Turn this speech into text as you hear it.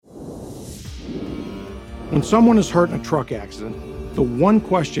When someone is hurt in a truck accident, the one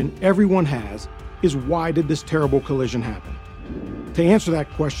question everyone has is, why did this terrible collision happen? To answer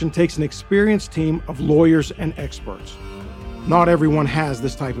that question takes an experienced team of lawyers and experts. Not everyone has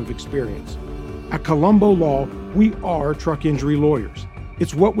this type of experience. At Colombo Law, we are truck injury lawyers.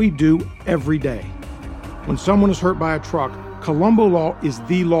 It's what we do every day. When someone is hurt by a truck, Colombo Law is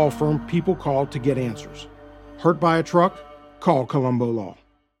the law firm people call to get answers. Hurt by a truck? Call Colombo Law.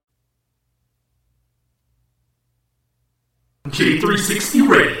 J360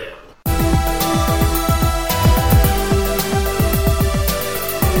 Radio.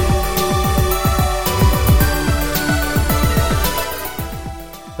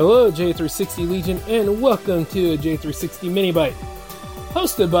 Hello, J360 Legion, and welcome to a J360 Mini Bite,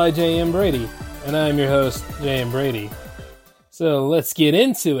 hosted by J.M. Brady, and I'm your host, J.M. Brady. So let's get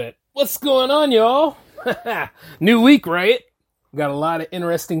into it. What's going on, y'all? New week, right? Got a lot of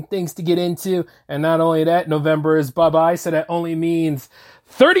interesting things to get into, and not only that, November is bye-bye, so that only means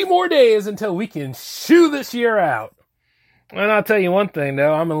 30 more days until we can shoo this year out. And I'll tell you one thing,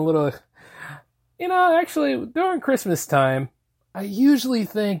 though, I'm a little, actually, during Christmas time, I usually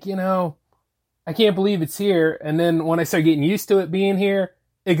think, I can't believe it's here, and then when I start getting used to it being here,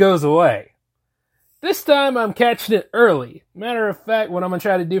 it goes away. This time, I'm catching it early. Matter of fact, what I'm going to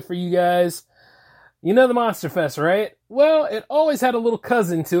try to do for you guys, you know the Monster Fest, right? Well, it always had a little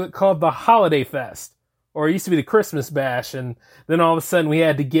cousin to it called the Holiday Fest. Or it used to be the Christmas Bash, and then all of a sudden we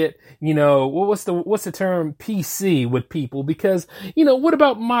had to get, what's the term, PC with people, because, what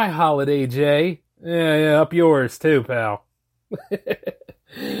about my holiday, Jay? Yeah, up yours too, pal.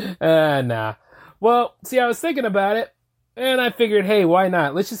 Nah. Well, see, I was thinking about it, and I figured, hey, why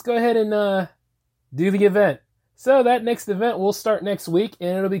not? Let's just go ahead and do the event. So that next event will start next week,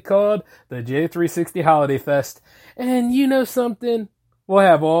 and it'll be called the J360 Holiday Fest. And you know something? We'll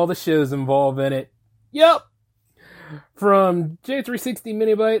have all the shows involved in it. Yep! From J360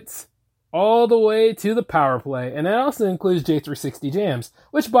 Mini Bites all the way to the Power Play. And that also includes J360 Jams,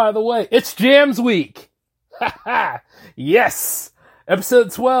 which, by the way, it's Jams Week! Ha ha! Yes!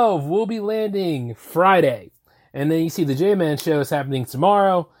 Episode 12 will be landing Friday. And then you see the J-Man show is happening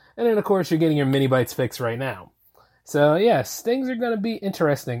tomorrow. And then, of course, you're getting your Mini Bites fix right now. So, yes, things are going to be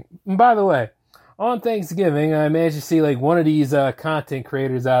interesting. And by the way, on Thanksgiving, I managed to see, one of these content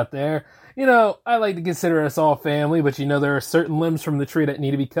creators out there. I like to consider us all family, but there are certain limbs from the tree that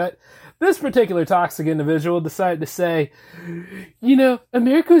need to be cut. This particular toxic individual decided to say,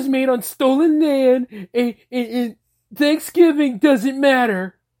 America was made on stolen land, and Thanksgiving doesn't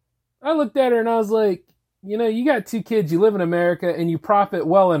matter. I looked at her and I was like, you got 2 kids, you live in America, and you profit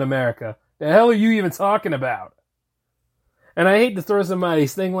well in America. The hell are you even talking about? And I hate to throw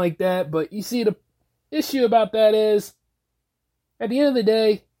somebody's thing like that, but you see, the issue about that is, at the end of the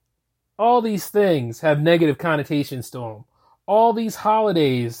day, all these things have negative connotations to them. All these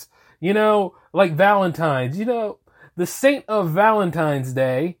holidays, like Valentine's, the saint of Valentine's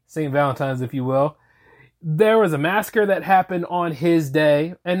Day, St. Valentine's, if you will, there was a massacre that happened on his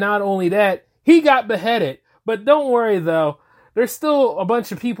day, and not only that, he got beheaded. But don't worry, though. There's still a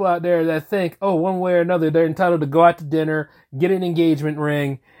bunch of people out there that think, one way or another, they're entitled to go out to dinner, get an engagement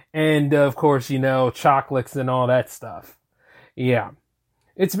ring, and, of course, chocolates and all that stuff. Yeah.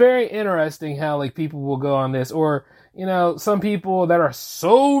 It's very interesting how, people will go on this. Or, some people that are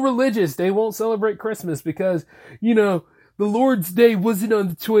so religious, they won't celebrate Christmas because, the Lord's Day wasn't on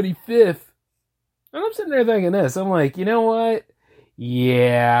the 25th. And I'm sitting there thinking this. I'm like, you know what?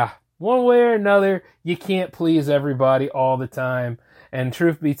 Yeah. One way or another, you can't please everybody all the time. And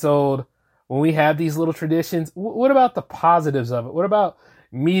truth be told, when we have these little traditions, what about the positives of it? What about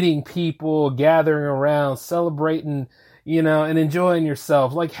meeting people, gathering around, celebrating, and enjoying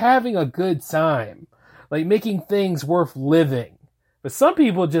yourself? Like having a good time. Like making things worth living. But some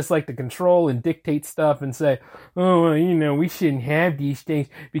people just like to control and dictate stuff and say, we shouldn't have these things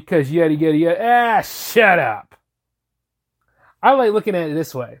because yada, yada, yada. Shut up. I like looking at it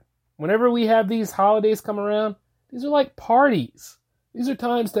this way. Whenever we have these holidays come around, these are like parties. These are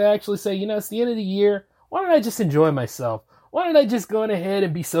times to actually say, it's the end of the year. Why don't I just enjoy myself? Why don't I just go ahead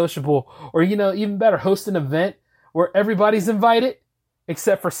and be sociable? Or, even better, host an event where everybody's invited,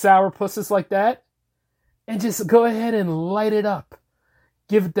 except for sourpusses like that. And just go ahead and light it up.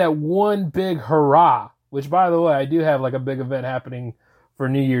 Give it that one big hurrah. Which, by the way, I do have a big event happening for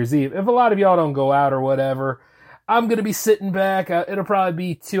New Year's Eve. If a lot of y'all don't go out or whatever, I'm going to be sitting back. It'll probably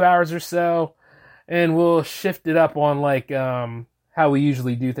be 2 hours or so. And we'll shift it up on how we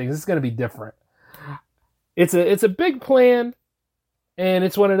usually do things. It's going to be different. It's a big plan. And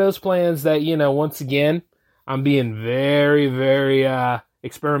it's one of those plans that, once again, I'm being very, very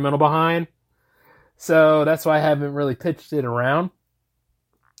experimental behind. So that's why I haven't really pitched it around.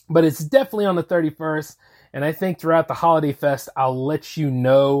 But it's definitely on the 31st. And I think throughout the Holiday Fest, I'll let you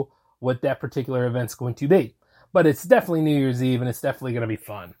know what that particular event's going to be. But it's definitely New Year's Eve, and it's definitely going to be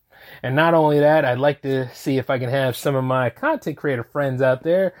fun. And not only that, I'd like to see if I can have some of my content creator friends out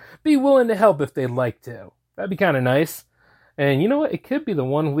there be willing to help if they'd like to. That'd be kind of nice. And you know what? It could be the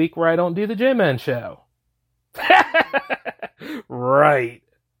one week where I don't do the J-Man show. Right.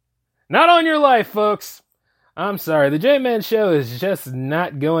 Not on your life, folks. I'm sorry. The J-Man show is just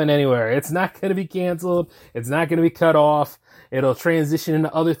not going anywhere. It's not going to be canceled. It's not going to be cut off. It'll transition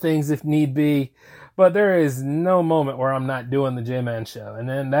into other things if need be. But there is no moment where I'm not doing the J-Man show. And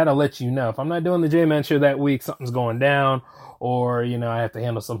then that'll let you know. If I'm not doing the J-Man show that week, something's going down. Or, I have to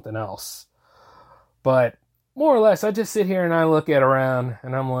handle something else. But more or less, I just sit here and I look at around.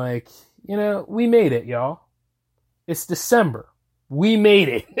 And I'm like, we made it, y'all. It's December. We made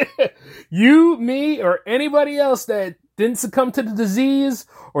it. You, me, or anybody else that didn't succumb to the disease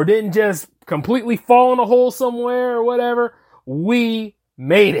or didn't just completely fall in a hole somewhere or whatever, we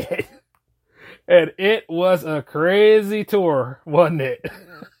made it. And it was a crazy tour, wasn't it?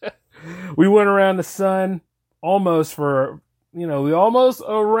 We went around the sun almost for, we almost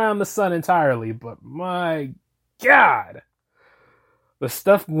around the sun entirely, but my God, the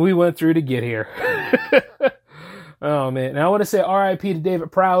stuff we went through to get here. Oh, man. Now, I want to say RIP to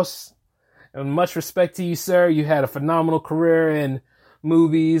David Prowse. And much respect to you, sir. You had a phenomenal career in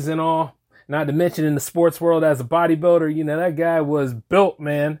movies and all. Not to mention in the sports world as a bodybuilder. That guy was built,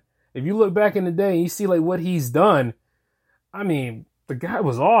 man. If you look back in the day and you see, what he's done, I mean, the guy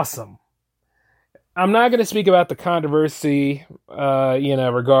was awesome. I'm not going to speak about the controversy,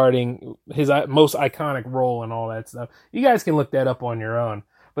 regarding his most iconic role and all that stuff. You guys can look that up on your own.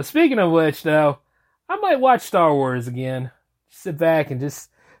 But speaking of which, though, I might watch Star Wars again. Sit back and just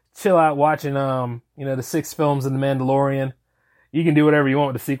chill out watching, the 6 films of The Mandalorian. You can do whatever you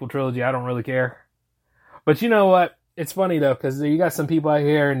want with the sequel trilogy. I don't really care. But you know what? It's funny, though, because you got some people out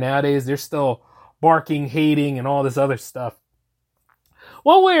here nowadays, they're still barking, hating, and all this other stuff.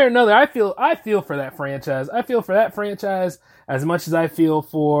 One way or another, I feel for that franchise. I feel for that franchise as much as I feel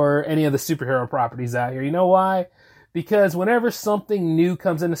for any of the superhero properties out here. You know why? Because whenever something new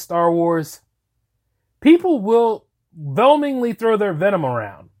comes into Star Wars, people will overwhelmingly throw their venom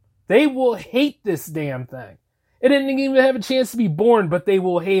around. They will hate this damn thing. It didn't even have a chance to be born, but they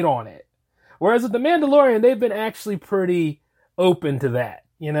will hate on it. Whereas with The Mandalorian, they've been actually pretty open to that,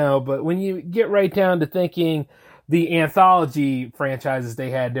 But when you get right down to thinking the anthology franchises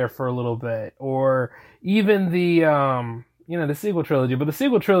they had there for a little bit, or even the, the sequel trilogy. But the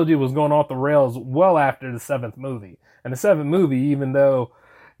sequel trilogy was going off the rails well after the 7th movie. And the 7th movie, even though,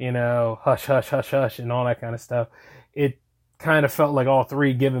 hush, hush, hush, hush, and all that kind of stuff, it kind of felt like all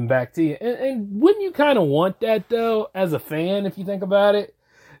 3 given back to you. And wouldn't you kind of want that, though, as a fan, if you think about it?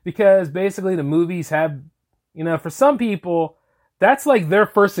 Because basically the movies have, for some people, that's like their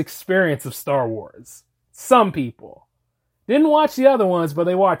first experience of Star Wars. Some people didn't watch the other ones, but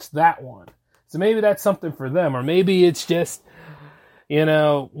they watched that one. So maybe that's something for them. Or maybe it's just,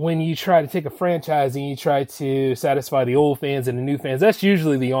 when you try to take a franchise and you try to satisfy the old fans and the new fans, that's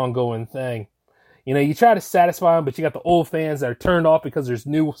usually the ongoing thing. You try to satisfy them, but you got the old fans that are turned off because there's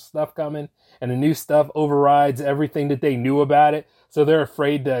new stuff coming, and the new stuff overrides everything that they knew about it. So they're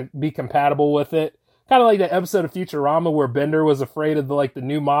afraid to be compatible with it. Kind of like that episode of Futurama where Bender was afraid of the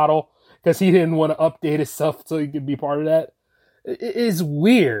new model because he didn't want to update himself so he could be part of that. It is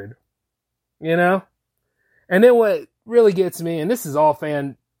weird, And then what really gets me, and this is all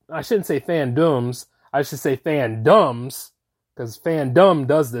I shouldn't say fandoms, I should say fandoms, because fandom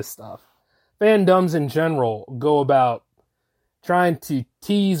does this stuff. Fandoms in general go about trying to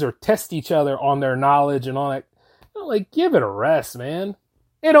tease or test each other on their knowledge and all that. Give it a rest, man.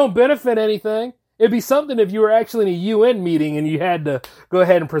 It don't benefit anything. It'd be something if you were actually in a UN meeting and you had to go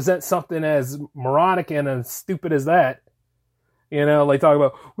ahead and present something as moronic and as stupid as that. Talk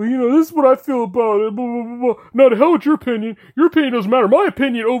about, this is what I feel about it, blah, blah, blah, blah. No, to hell with your opinion. Your opinion doesn't matter. My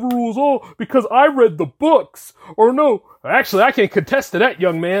opinion overrules all because I read the books. Or no, actually, I can contest to that,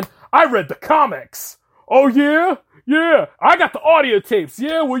 young man. I read the comics. Oh, yeah? Yeah. I got the audio tapes.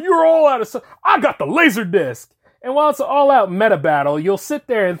 Yeah, well, you're all out of stuff. I got the laser disc. And while it's an all-out meta battle, you'll sit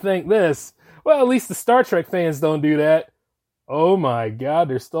there and think this. Well, at least the Star Trek fans don't do that. Oh, my God.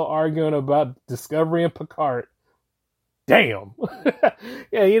 They're still arguing about Discovery and Picard. Damn.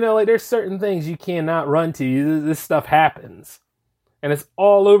 Yeah, there's certain things you cannot run to. This stuff happens. And it's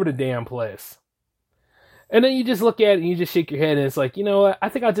all over the damn place. And then you just look at it and you just shake your head and it's like, you know what? I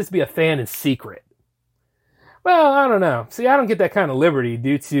think I'll just be a fan in secret. Well, I don't know. See, I don't get that kind of liberty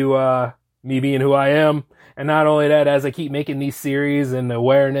due to, me being who I am. And not only that, as I keep making these series and the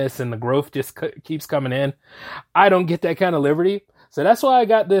awareness and the growth just keeps coming in, I don't get that kind of liberty. So that's why I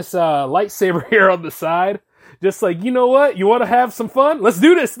got this lightsaber here on the side. Just like, you know what? You want to have some fun? Let's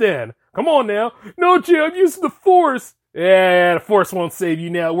do this then. Come on now. No, Jay, I'm using the Force. Yeah, the Force won't save you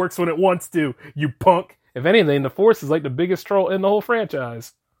now. It works when it wants to, you punk. If anything, the Force is like the biggest troll in the whole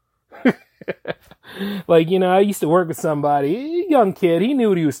franchise. Like, you know, I used to work with somebody, a young kid. He knew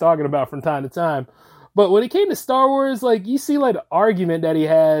what he was talking about from time to time. But when it came to Star Wars, like, you see, like, the argument that he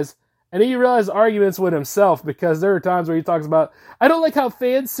has, and then you realize arguments with himself, because there are times where he talks about, I don't like how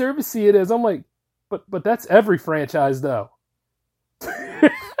fan servicey it is. I'm like, but that's every franchise, though.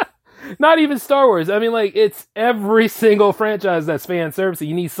 Not even Star Wars. I mean, like, it's every single franchise that's fan servicey.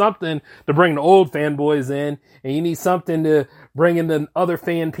 You need something to bring the old fanboys in, and you need something to bring in the other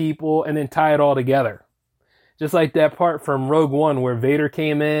fan people, and then tie it all together. Just like that part from Rogue One where Vader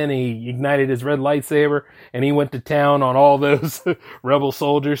came in, he ignited his red lightsaber, and he went to town on all those rebel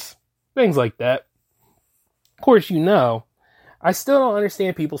soldiers. Things like that. Of course, you know, I still don't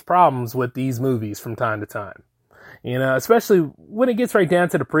understand people's problems with these movies from time to time. You know, especially when it gets right down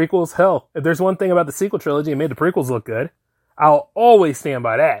to the prequels. Hell, if there's one thing about the sequel trilogy, it made the prequels look good. I'll always stand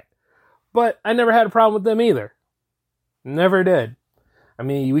by that. But I never had a problem with them either. Never did. I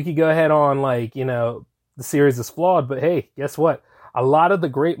mean, we could go ahead on, like, you know, the series is flawed, but hey, guess what? A lot of the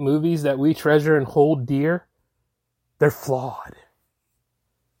great movies that we treasure and hold dear, they're flawed.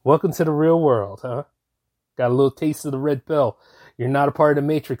 Welcome to the real world, huh? Got a little taste of the red pill. You're not a part of the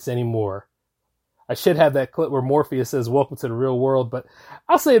Matrix anymore. I should have that clip where Morpheus says, welcome to the real world, but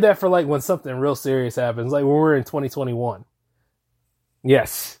I'll say that for, like, when something real serious happens, like when we're in 2021.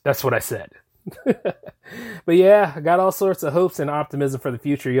 Yes, that's what I said. But yeah, I got all sorts of hopes and optimism for the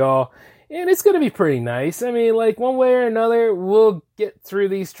future, y'all. And it's going to be pretty nice. I mean, like, one way or another, we'll get through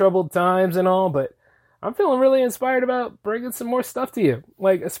these troubled times and all, but I'm feeling really inspired about bringing some more stuff to you.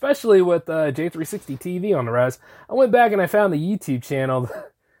 Like, especially with J360 TV on the rise. I went back and I found the YouTube channel.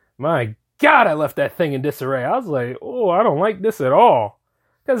 My God, I left that thing in disarray. I was like, oh, I don't like this at all.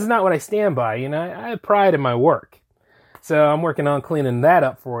 Because it's not what I stand by, you know. I have pride in my work. So I'm working on cleaning that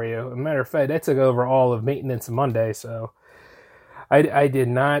up for you. As a matter of fact, I took over all of Maintenance Monday, so I did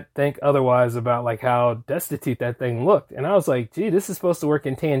not think otherwise about, like, how destitute that thing looked. And I was like, gee, this is supposed to work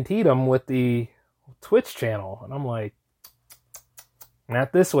in tandem with the Twitch channel. And I'm like,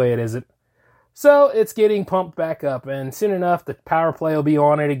 not this way it isn't. So it's getting pumped back up, and soon enough the power play will be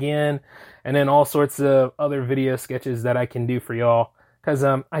on it again, and then all sorts of other video sketches that I can do for y'all, because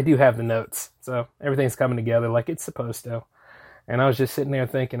I do have the notes, so everything's coming together like it's supposed to. And I was just sitting there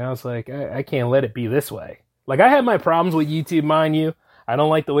thinking, I was like, I can't let it be this way. Like, I have my problems with YouTube, mind you. I don't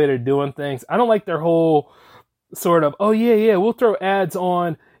like the way they're doing things. I don't like their whole sort of, oh yeah, we'll throw ads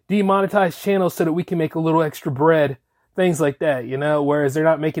on demonetized channels so that we can make a little extra bread. Things like that, you know, whereas they're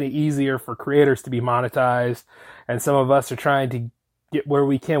not making it easier for creators to be monetized. And some of us are trying to get where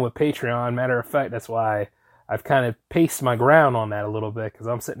we can with Patreon. Matter of fact, that's why I've kind of paced my ground on that a little bit, because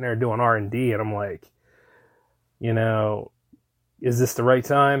I'm sitting there doing R&D and I'm like, you know, is this the right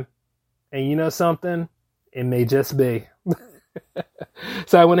time? And you know something? It may just be.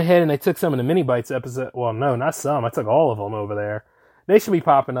 So I went ahead and I took some of the Mini Bites episode. Well, no, not some. I took all of them over there. They should be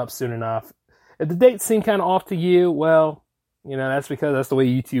popping up soon enough. If the dates seem kind of off to you, well, you know, that's because that's the way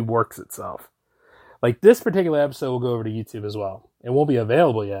YouTube works itself. Like, this particular episode will go over to YouTube as well. It won't be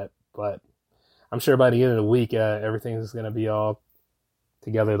available yet, but I'm sure by the end of the week, everything's going to be all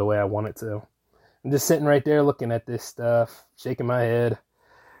together the way I want it to. I'm just sitting right there looking at this stuff, shaking my head,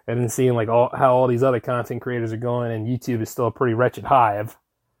 and then seeing, like, how all these other content creators are going, and YouTube is still a pretty wretched hive.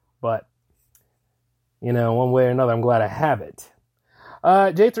 But, you know, one way or another, I'm glad I have it.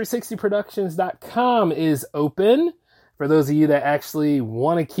 J360productions.com is open for those of you that actually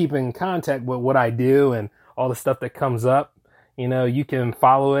want to keep in contact with what I do and all the stuff that comes up. You know, you can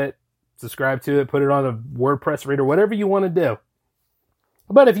follow it, subscribe to it, put it on a WordPress reader, whatever you want to do.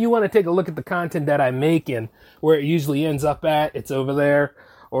 But if you want to take a look at the content that I make and where it usually ends up at, it's over there.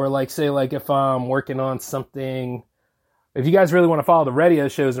 Or like, say, like if I'm working on something, if you guys really want to follow the radio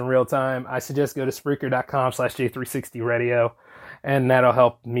shows in real time, I suggest go to Spreaker.com/J360radio. And that'll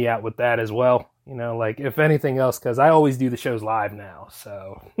help me out with that as well. You know, like, if anything else, because I always do the shows live now.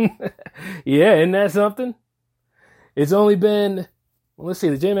 So, yeah, isn't that something? It's only been, well, let's see,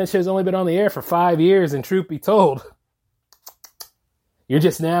 the J-Man Show's only been on the air for 5 years, and truth be told, you're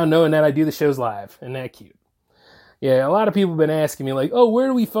just now knowing that I do the shows live. Isn't that cute? Yeah, a lot of people have been asking me, like, oh, where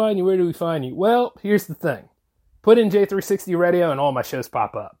do we find you? Where do we find you? Well, here's the thing. Put in J360 Radio, and all my shows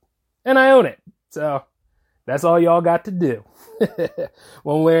pop up. And I own it. So, That's all y'all got to do.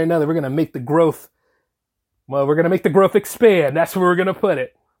 One way or another, we're going to make the growth. Well, we're going to make the growth expand. That's where we're going to put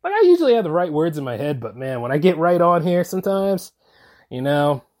it. Like, I usually have the right words in my head, but man, when I get right on here sometimes,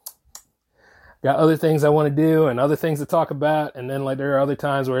 got other things I want to do and other things to talk about. And then like there are other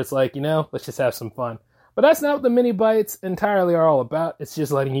times where it's like, let's just have some fun. But that's not what the mini bites entirely are all about. It's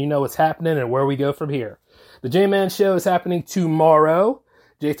just letting you know what's happening and where we go from here. The J-Man Show is happening tomorrow.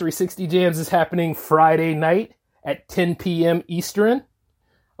 J360 Jams is happening Friday night at 10 p.m. Eastern.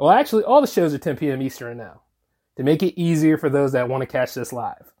 Well, actually, all the shows are 10 p.m. Eastern now, to make it easier for those that want to catch this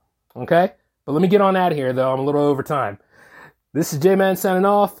live. Okay? But let me get on out of here, though. I'm a little over time. This is J-Man signing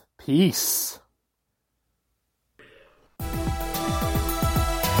off. Peace.